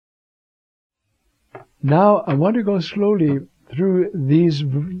Now, I want to go slowly through these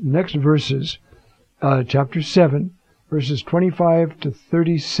next verses, chapter 7, verses 25 to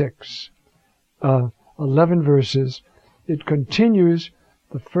 36, 11 verses. It continues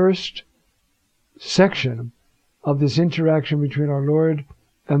the first section of this interaction between our Lord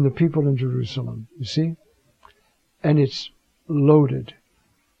and the people in Jerusalem, you see? And it's loaded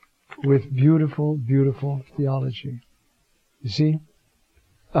with beautiful, beautiful theology. You see?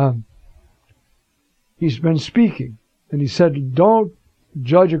 He's been speaking, and he said, don't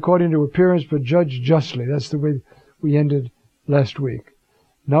judge according to appearance, but judge justly. That's the way we ended last week.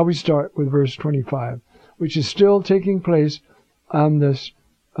 Now we start with verse 25, which is still taking place on this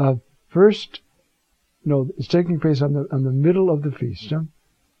it's taking place on the middle of the feast.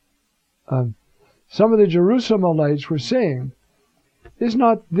 Some of the Jerusalemites were saying, is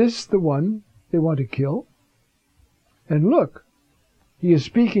not this the one they want to kill? And look, he is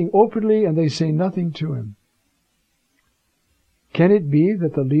speaking openly and they say nothing to him. Can it be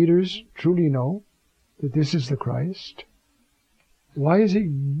that the leaders truly know that this is the Christ? Why is he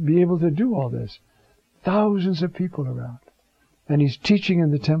be able to do all this? Thousands of people around. And he's teaching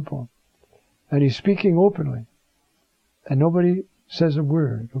in the temple. And he's speaking openly. And nobody says a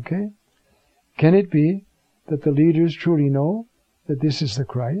word, okay? Can it be that the leaders truly know that this is the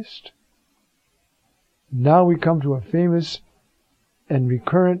Christ? Now we come to a famous and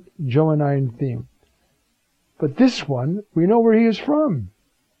recurrent Johannine theme. But this one, we know where he is from.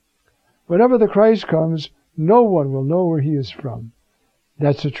 Whenever the Christ comes, no one will know where he is from.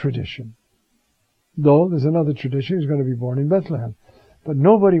 That's a tradition. Though there's another tradition, he's going to be born in Bethlehem. But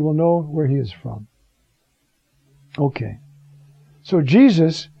nobody will know where he is from. Okay. So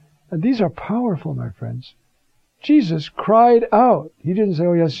Jesus, and these are powerful, my friends. Jesus cried out. He didn't say,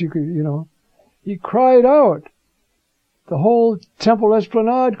 oh yes, you could, He cried out. The whole temple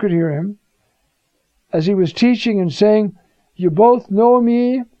esplanade could hear him as he was teaching and saying, you both know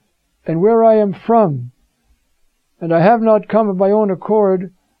me and where I am from. And I have not come of my own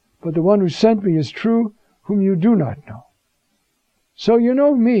accord, but the one who sent me is true, whom you do not know. So you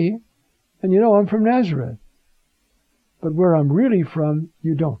know me, and you know I'm from Nazareth. But where I'm really from,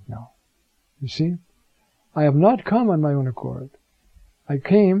 you don't know. You see? I have not come on my own accord. I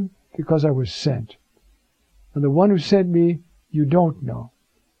came because I was sent. And the one who sent me, you don't know.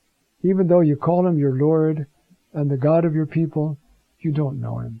 Even though you call him your Lord and the God of your people, you don't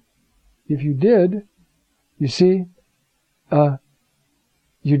know him. If you did, you see,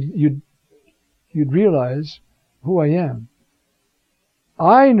 you'd realize who I am.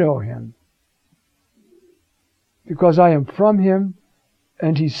 I know him because I am from him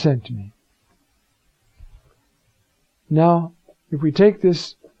and he sent me. Now, if we take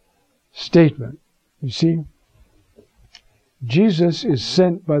this statement, you see, Jesus is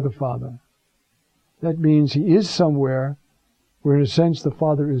sent by the Father. That means he is somewhere where in a sense the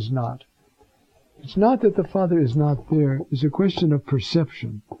Father is not. It's not that the Father is not there. It's a question of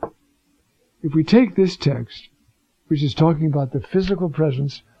perception. If we take this text, which is talking about the physical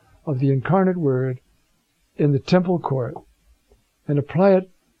presence of the incarnate Word in the temple court, and apply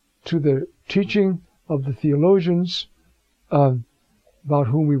it to the teaching of the theologians about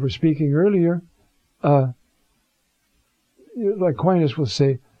whom we were speaking earlier, like Aquinas will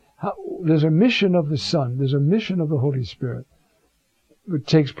say, there's a mission of the Son, there's a mission of the Holy Spirit that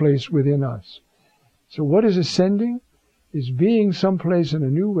takes place within us. So what is ascending? Is being someplace in a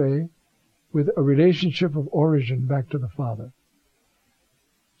new way with a relationship of origin back to the Father.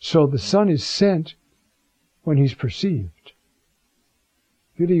 So the Son is sent when he's perceived.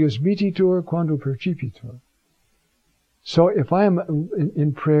 Filius mititur quando percipitur. So if I am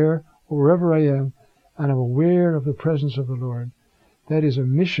in prayer, or wherever I am, and I'm aware of the presence of the Lord, that is a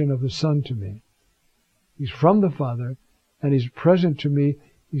mission of the Son to me. He's from the Father, and he's present to me.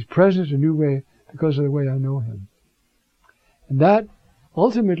 He's present in a new way because of the way I know him. And that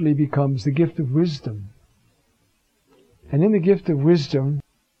ultimately becomes the gift of wisdom. And in the gift of wisdom,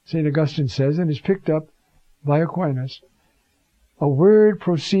 St. Augustine says, and is picked up by Aquinas, a word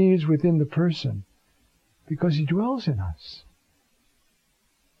proceeds within the person because he dwells in us.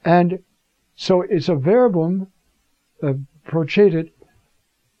 And so it's a verbum, procedit,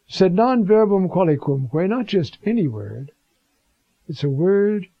 sed non verbum qualicumque, not just any word. It's a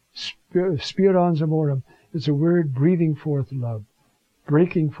word, spirans amorem. It's a word breathing forth love,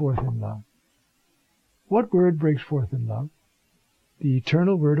 breaking forth in love. What word breaks forth in love? The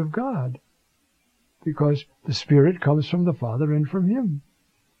eternal Word of God. Because the Spirit comes from the Father and from him.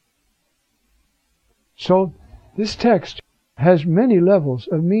 So this text has many levels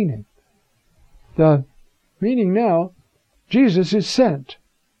of meaning. The meaning now, Jesus is sent.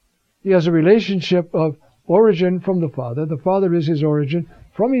 He has a relationship of origin from the Father. The Father is his origin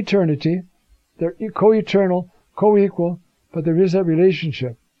from eternity. They're co-eternal, co-equal, but there is that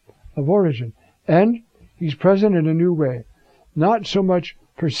relationship of origin. And he's present in a new way. Not so much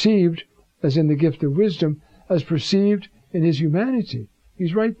perceived as in the gift of wisdom, as perceived in his humanity.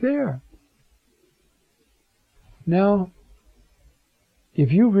 He's right there. Now,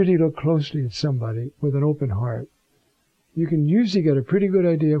 if you really look closely at somebody with an open heart, you can usually get a pretty good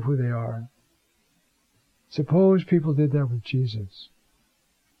idea of who they are. Suppose people did that with Jesus.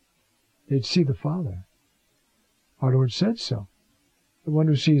 They'd see the Father. Our Lord said so. The one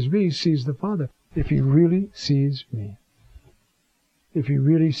who sees me sees the Father. If he really sees me. If he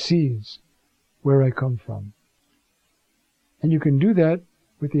really sees where I come from. And you can do that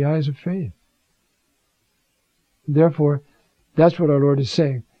with the eyes of faith. Therefore, that's what our Lord is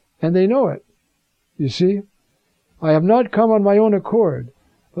saying. And they know it. You see? I have not come on my own accord,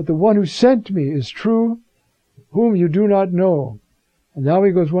 but the one who sent me is true, whom you do not know. And now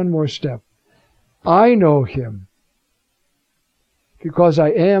he goes one more step. I know him, because I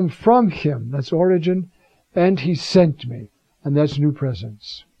am from him. That's origin. And he sent me. And that's new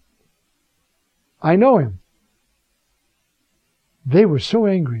presence. I know him. They were so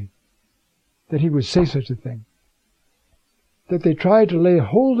angry that he would say such a thing, that they tried to lay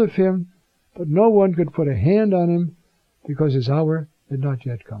hold of him, but no one could put a hand on him because his hour had not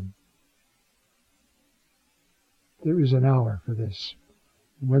yet come. There is an hour for this.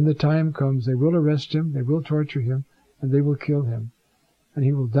 When the time comes, they will arrest him, they will torture him, and they will kill him, and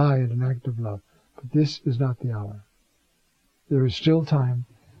he will die in an act of love. But this is not the hour. There is still time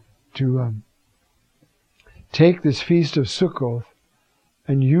to take this feast of Sukkoth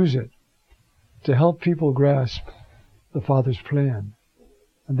and use it to help people grasp the Father's plan.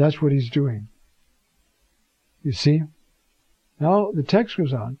 And that's what he's doing. You see? Now the text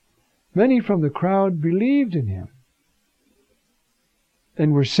goes on. Many from the crowd believed in him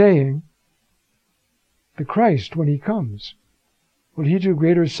and were saying, the Christ, when he comes, will he do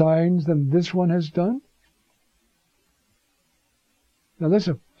greater signs than this one has done? Now that's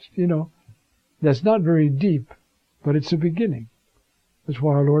that's not very deep, but it's a beginning. That's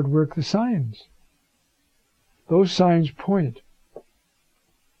why our Lord worked the signs. Those signs point.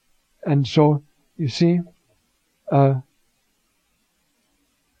 And so, you see, the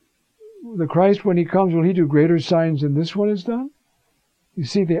Christ, when he comes, will he do greater signs than this one has done? You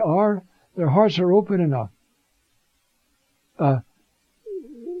see, their hearts are open enough to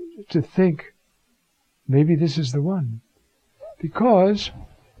think, maybe this is the one. Because,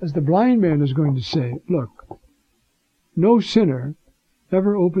 as the blind man is going to say, look, no sinner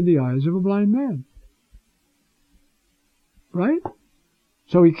ever opened the eyes of a blind man. Right?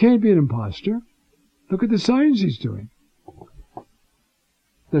 So he can't be an imposter. Look at the signs he's doing.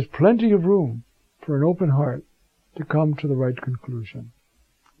 There's plenty of room for an open heart to come to the right conclusion.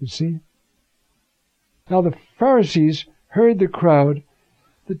 You see? Now the Pharisees heard the crowd.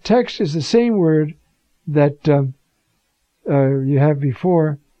 The text is the same word that you have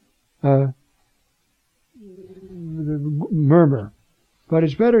before, the murmur. But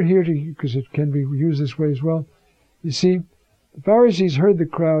it's better here because it can be used this way as well. You see, the Pharisees heard the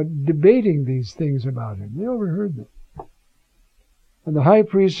crowd debating these things about him. They overheard them. And the high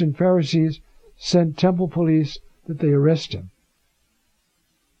priests and Pharisees sent temple police that they arrest him.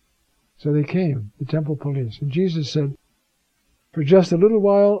 So they came, the temple police. And Jesus said, for just a little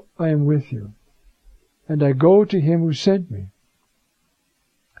while I am with you, and I go to him who sent me.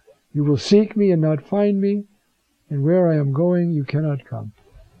 You will seek me and not find me, and where I am going you cannot come.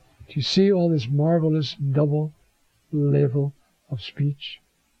 Do you see all this marvelous double level of speech?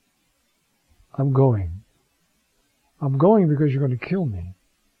 I'm going. I'm going because you're going to kill me.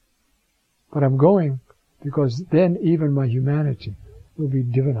 But I'm going because then even my humanity will be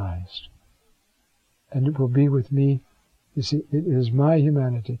divinized. And it will be with me. You see, it is my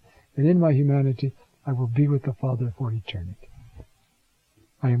humanity. And in my humanity, I will be with the Father for eternity.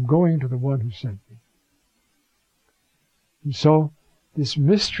 I am going to the one who sent me. And so, this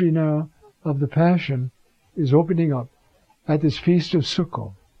mystery now of the Passion is opening up at this Feast of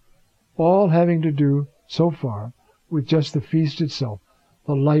Sukkot, all having to do, so far, with just the feast itself,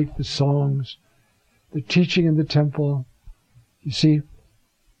 the light, the songs, the teaching in the temple. You see,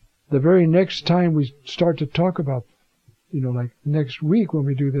 the very next time we start to talk about, like next week when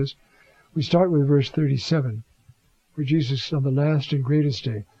we do this, we start with verse 37, where Jesus on the last and greatest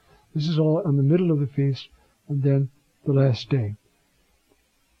day. This is all in the middle of the feast, and then the last day.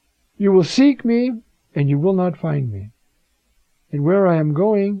 You will seek me, and you will not find me. And where I am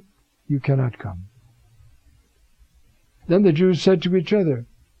going, you cannot come. Then the Jews said to each other,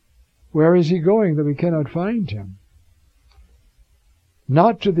 Where is he going that we cannot find him?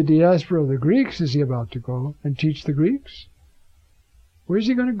 Not to the diaspora of the Greeks is he about to go and teach the Greeks. Where is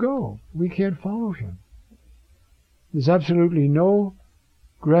he going to go? We can't follow him. There's absolutely no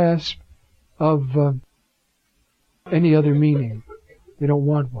grasp of any other meaning. They don't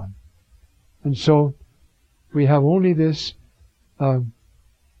want one. And so we have only this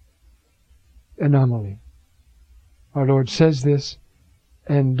anomaly. Our Lord says this,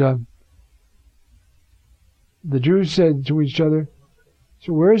 and the Jews said to each other,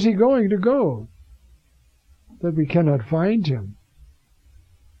 so where is he going to go that we cannot find him?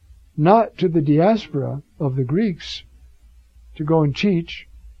 Not to the diaspora of the Greeks to go and teach.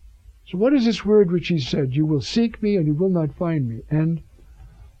 So what is this word which he said? You will seek me and you will not find me, and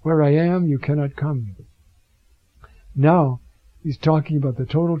where I am you cannot come. Now he's talking about the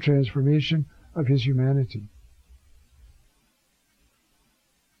total transformation of his humanity.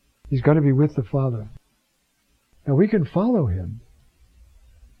 He's got to be with the Father. Now we can follow him,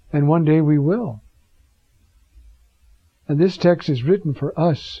 and one day we will. And this text is written for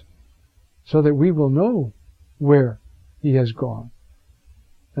us so that we will know where he has gone.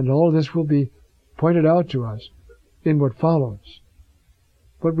 And all this will be pointed out to us in what follows.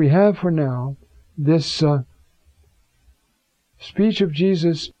 But we have for now this speech of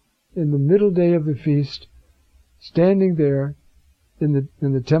Jesus in the middle day of the feast, standing there in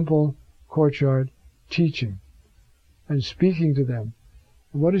the temple courtyard, teaching and speaking to them.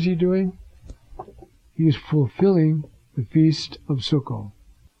 And what is he doing? He is fulfilling the feast of Sukkot.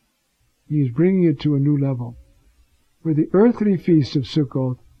 He is bringing it to a new level, where the earthly feast of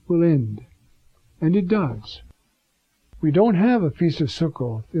Sukkot will end. And it does. We don't have a feast of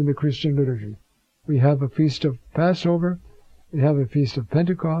Sukkot in the Christian liturgy. We have a feast of Passover, we have a feast of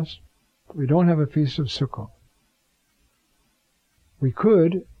Pentecost, but we don't have a feast of Sukkot. We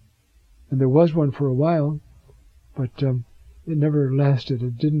could, and there was one for a while, but it never lasted.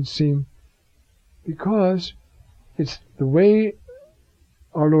 It didn't seem, because it's the way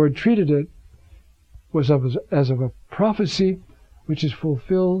our Lord treated it was as of a prophecy which is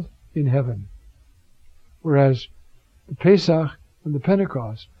fulfilled in heaven. Whereas the Pesach and the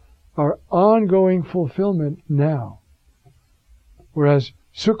Pentecost are ongoing fulfillment now. Whereas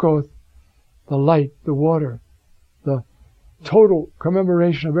Sukkot, the light, the water, the total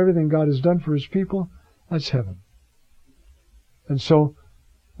commemoration of everything God has done for his people, that's heaven. And so,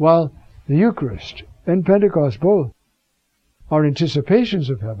 while the Eucharist and Pentecost both are anticipations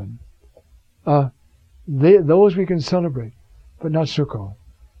of heaven, those we can celebrate, but not Sukkot.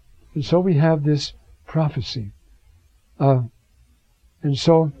 And so we have this prophecy. And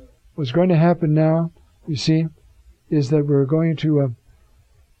so what's going to happen now, you see, is that we're going to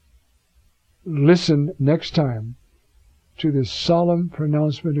listen next time to this solemn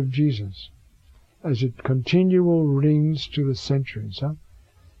pronouncement of Jesus as it continual rings to the centuries.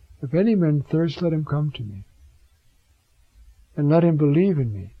 If any man thirst, let him come to me. And let him believe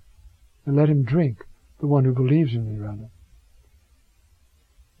in me. And let him drink, the one who believes in me, rather.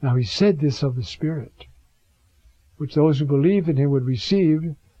 Now he said this of the Spirit, which those who believed in him would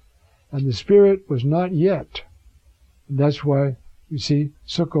receive, and the Spirit was not yet. And that's why, you see,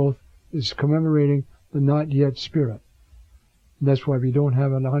 Sukkot is commemorating the not yet Spirit. And that's why we don't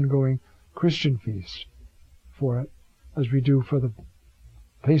have an ongoing Christian feast for it, as we do for the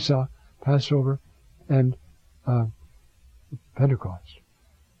Pesach, Passover, and Pentecost.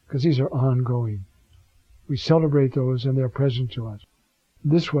 Because these are ongoing. We celebrate those and they're present to us.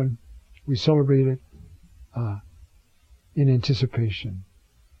 This one, we celebrate it in anticipation.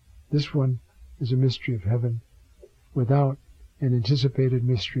 This one is a mystery of heaven without an anticipated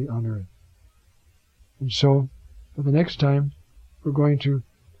mystery on earth. And so, for the next time, we're going to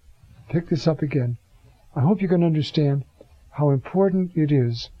pick this up again. I hope you can understand how important it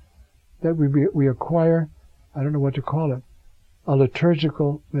is that we acquire, I don't know what to call it, a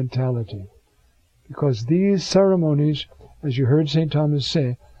liturgical mentality. Because these ceremonies, as you heard St. Thomas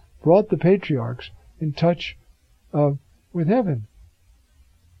say, brought the patriarchs in touch with heaven.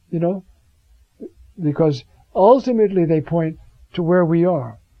 You know, because ultimately they point to where we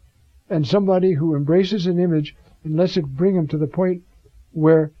are. And somebody who embraces an image, unless it bring him to the point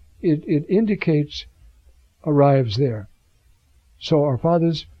where it indicates, arrives there. So our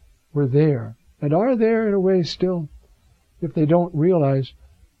fathers were there, and are there in a way still, if they don't realize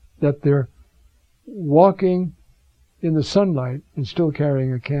that they're walking in the sunlight and still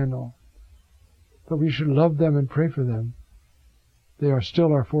carrying a candle. But we should love them and pray for them. They are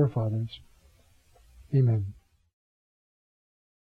still our forefathers. Amen.